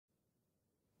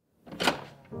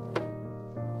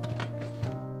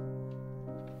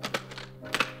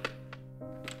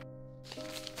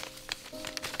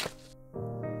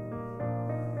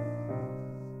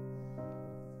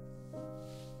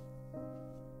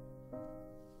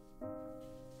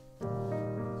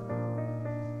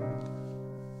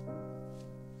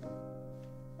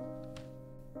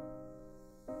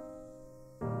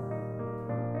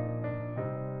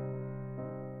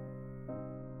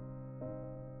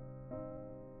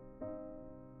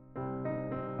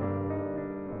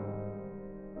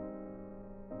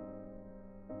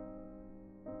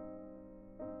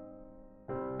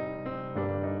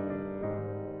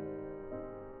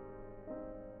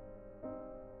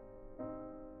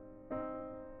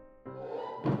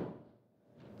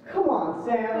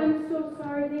Sam. I'm so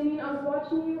sorry, Damien. I was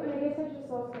watching you, and I guess I just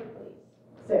lost my place.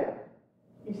 Sam,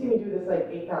 you've seen me do this like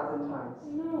 8,000 times.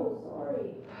 No,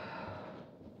 sorry.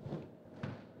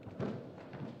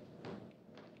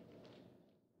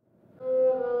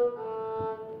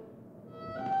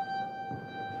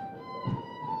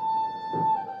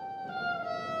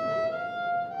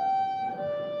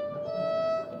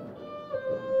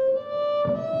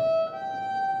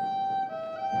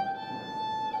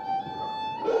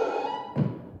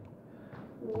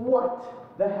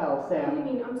 What the hell, Sam? What do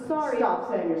you mean? I'm sorry. Stop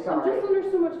saying you're sorry. I'm just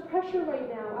under so much pressure right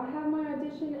now. I have my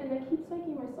audition, and I keep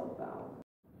psyching myself out.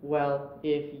 Well,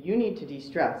 if you need to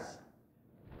de-stress,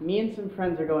 me and some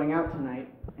friends are going out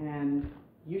tonight, and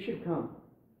you should come.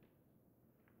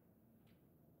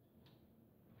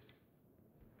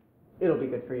 It'll be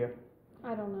good for you.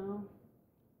 I don't know.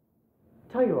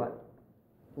 Tell you what,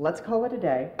 let's call it a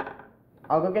day.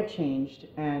 I'll go get changed,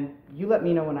 and you let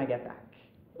me know when I get back.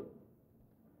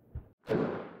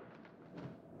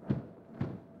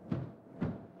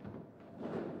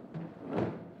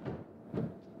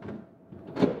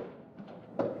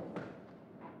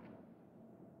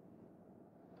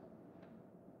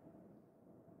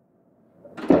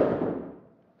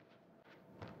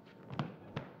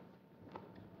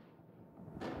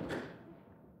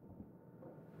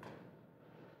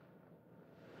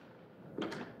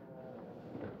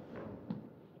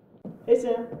 Hey,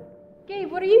 Sam.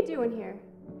 Gabe, what are you doing here?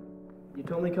 You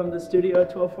told me to come to the studio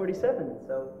at 12:47,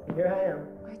 so here I am.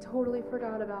 I totally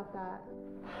forgot about that.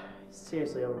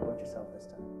 Seriously overbooked yourself this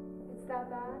time. It's that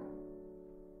bad?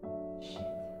 Shit.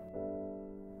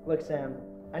 Look, Sam,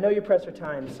 I know you're pressed for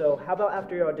time, so how about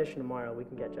after your audition tomorrow we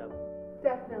can catch up?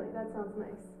 Definitely, that sounds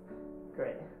nice.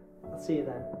 Great. I'll see you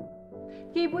then.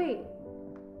 Gabe, wait.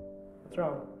 What's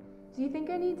wrong? Do you think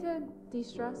I need to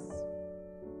de-stress?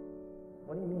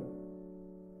 What do you mean?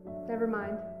 Never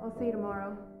mind. I'll see you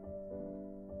tomorrow.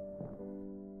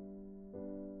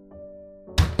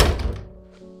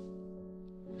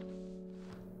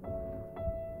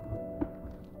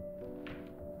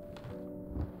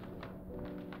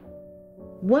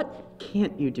 What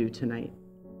can't you do tonight?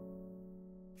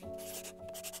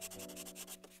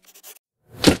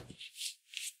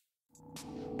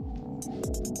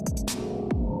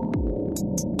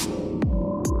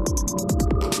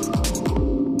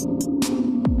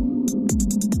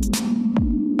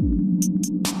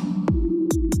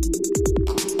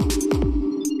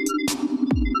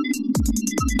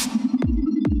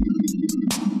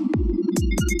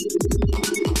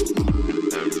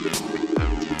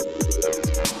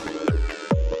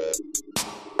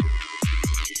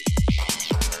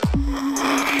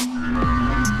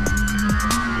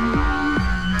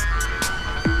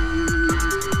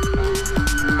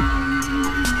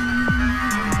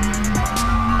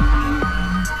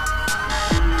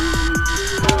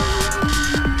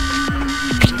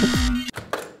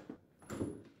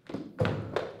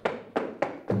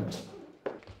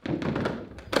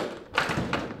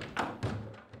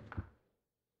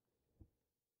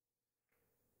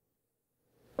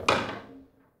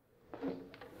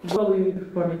 What will you be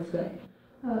performing today?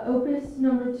 Opus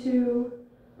number 2,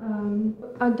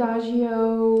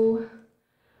 Adagio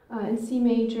in C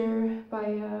major by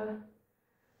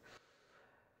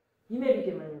You may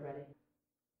begin when you're ready.